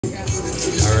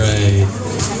Alright.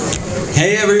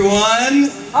 Hey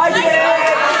everyone!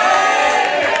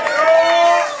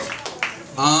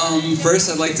 Hi, first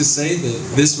I'd like to say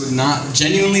that this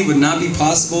genuinely would not be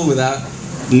possible without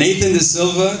Nathan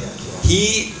DaSilva.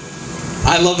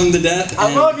 I love him to death.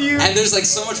 I love you! And there's like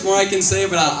so much more I can say,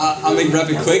 but I'll make rep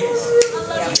it quick.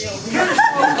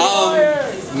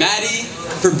 Maddie,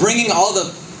 for bringing all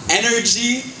the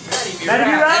energy,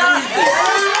 everything.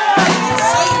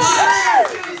 So much.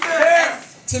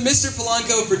 To Mr.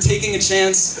 Polanco for taking a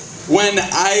chance when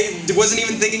I wasn't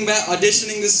even thinking about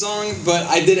auditioning this song, but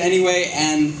I did anyway,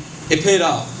 and it paid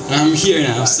off. And I'm here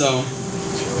now, so.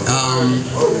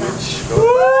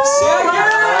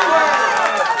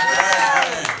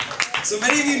 So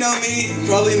many of you know me,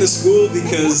 probably in the school,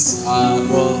 because,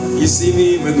 well, you see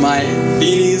me with my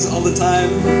beanies all the time,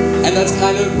 and that's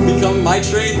kind of become my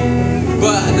trait.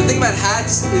 But the thing about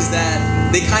hats is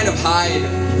that they kind of hide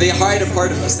a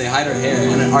part of us. They hide our hair,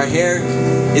 and our hair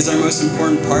is our most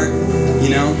important part, you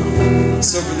know?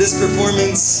 So for this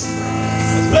performance...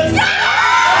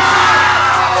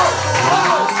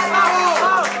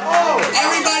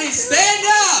 Everybody stand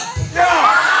up!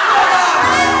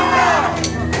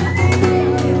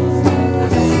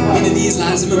 Into these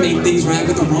lives, I'ma make things right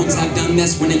with the wrongs I've done.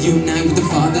 That's when I unite with the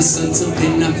Father, Son, till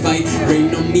then I fight.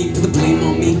 Rain on me, put the blame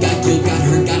on me. Got guilt, got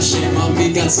hurt, got shame on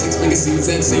me. Got 6 magazines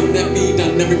that say that me.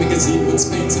 Done every magazine what's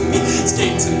fake to me.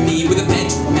 Escape to me with a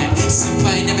bedroom map. See,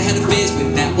 I never had affairs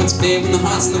with that. What's fair when the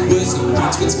heart's in the woods? No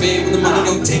reach what's fair when the money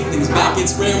don't take things back.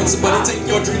 It's rare when somebody take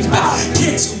your dreams back.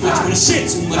 Care too much, wanna share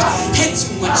too much. Head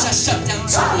too much, I shut down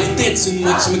too much. There too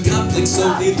much, I'm a complex, so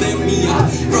they lit me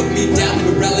up. Broke me down,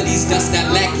 morality's dust, I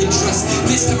lack in trust.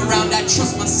 This time around I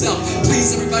trust myself.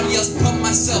 Please everybody else but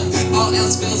myself. All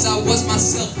else fails, I was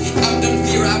myself. Outdone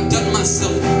fear, outdone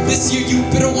myself. This year you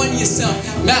better want yourself.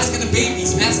 Mask on the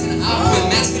babies, mask on the outfit,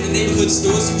 mask in the neighborhood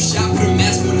stores you shop. Put a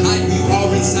mask on hide who you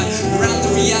are inside. Around the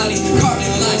realities,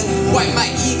 carving lines. Wipe my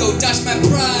ego, dash my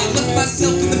pride. Look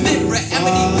myself in the mirror,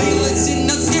 ebony valence in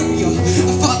a stereo.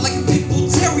 I fought like a pit bull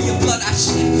terrier, blood I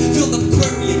shed, filled up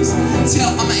aquariums.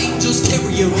 Tell I'm an angel's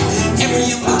carrier. Every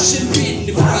emotion been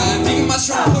deprived. Even my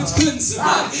strong points couldn't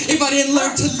survive if I didn't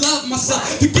learn to love myself,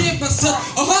 forgive myself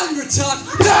 100 times.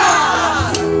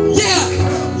 Yeah,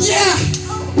 yeah.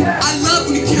 I love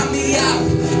when you count me out.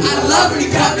 I love when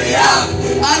you count me out.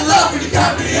 I love when you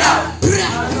count me out.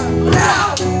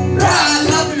 I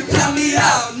love when you count me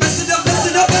out. Mess it up, mess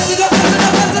it up, mess it up, mess it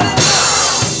up, mess it up.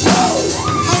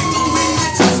 How you gonna make my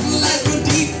trust when the lights go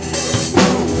deep?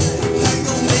 How you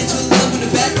gonna make your love when the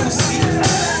back goes deep?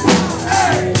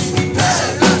 You push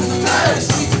that back from the middle of the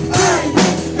street.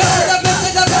 Mess it up, mess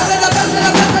it up, mess it up, mess it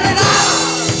up, mess it up.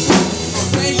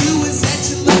 Where you was at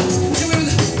your lowest, tell me where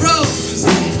the rose was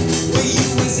at. Where you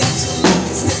was at your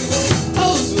lowest, tell me where the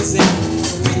hose was at.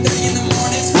 3:30 in the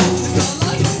morning, smoke with the call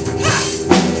like, ha!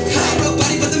 Ain't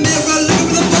nobody but the mirror looking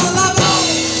for the ball of oh!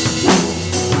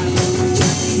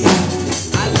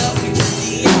 I love when you count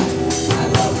me out. I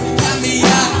love when you count me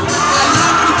out. I love when you count me out.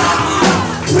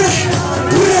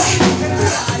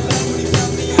 I love when you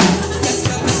count me out. Mess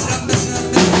it up, mess it up, mess it up, mess it up.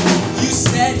 You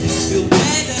said you'd feel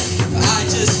better if I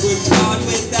just worked hard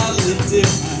without lifting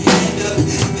my head up.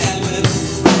 That would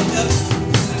end up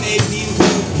made me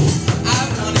work. I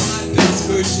wanted my best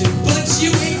version, but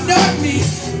you ignored me.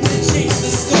 You changed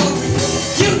the story.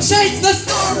 You changed the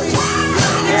story.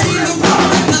 And you the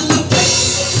wrong and I love it.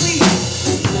 Please,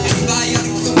 everybody ought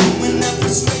to go when I'm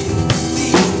frustrated.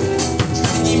 Please,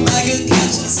 trying to keep my good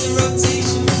conscience in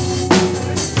rotation.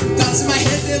 Thoughts in my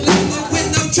head, they're living the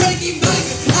window. Trying to keep my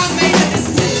good. I made a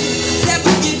decision.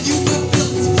 Never give you a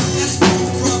built. That's where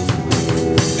you're from.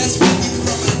 That's where you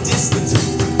from a distance.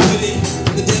 Put it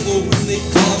on the devil when they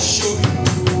fall short.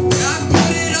 I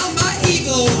put it on my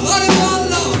ego. Lord of all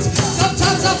lords.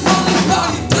 Sometimes I fall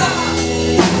apart.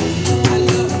 I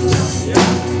love when you count me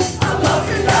out. I love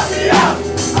when you count me out.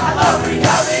 I love when you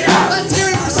count me out. Let's hear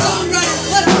it for songwriters.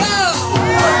 Let's go.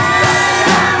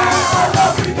 I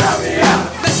love when you count me out.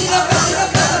 Mess it up, mess it up,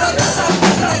 mess it up, mess it up,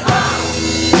 mess it up.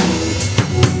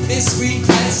 Miss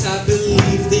Regrets, I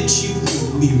believe that you did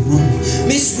me wrong.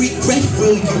 Miss Regret,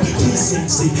 will you please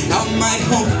exit out my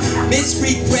home? Miss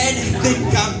Regret, I think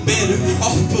I'm better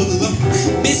off alone.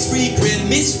 Miss Regret,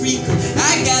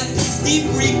 I got these deep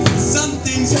regrets. Some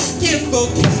things I can't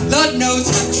forget. Lord knows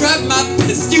I tried my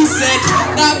best. You said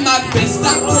not my best.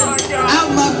 I put out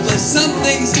my flesh. Some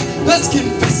things I must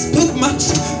confess.